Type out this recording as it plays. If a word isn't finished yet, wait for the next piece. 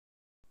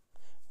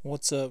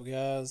What's up,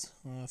 guys?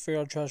 I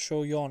figured I'd try to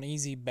show y'all an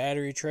easy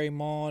battery tray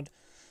mod.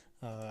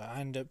 I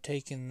ended up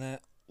taking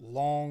that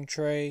long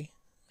tray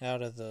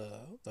out of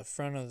the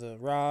front of the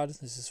rod.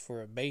 This is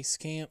for a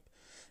Basecamp,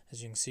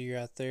 as you can see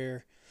right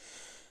there.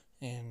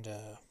 And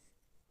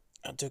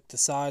I took the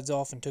sides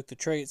off and took the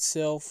tray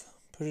itself,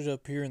 put it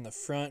up here in the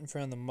front, in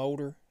front of the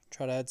motor.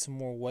 Try to add some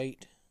more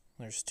weight.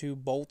 There's two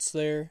bolts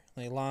there.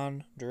 They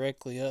line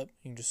directly up.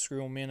 You can just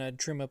screw them in. I'd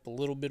trim up a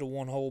little bit of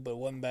one hole, but it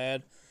wasn't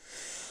bad.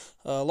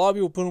 A lot of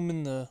people put them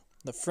in the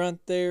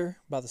front there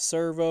by the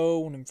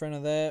servo and in front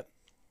of that,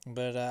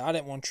 but I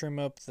didn't want to trim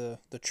up the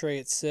tray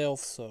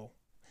itself, so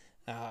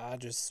I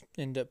just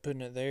ended up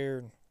putting it there,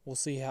 and we'll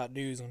see how it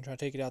does. I'm going to try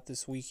to take it out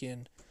this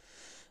weekend.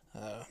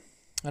 I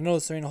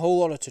noticed there ain't a whole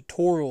lot of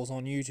tutorials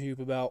on YouTube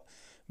about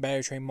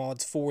battery tray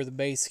mods for the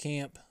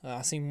Basecamp.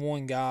 I seen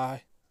one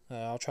guy.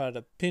 I'll try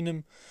to pin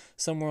him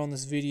somewhere on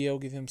this video,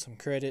 give him some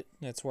credit.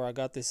 That's where I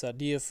got this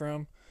idea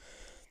from.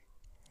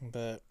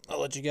 But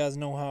I'll let you guys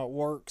know how it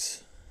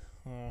works.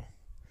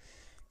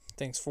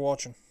 Thanks for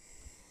watching.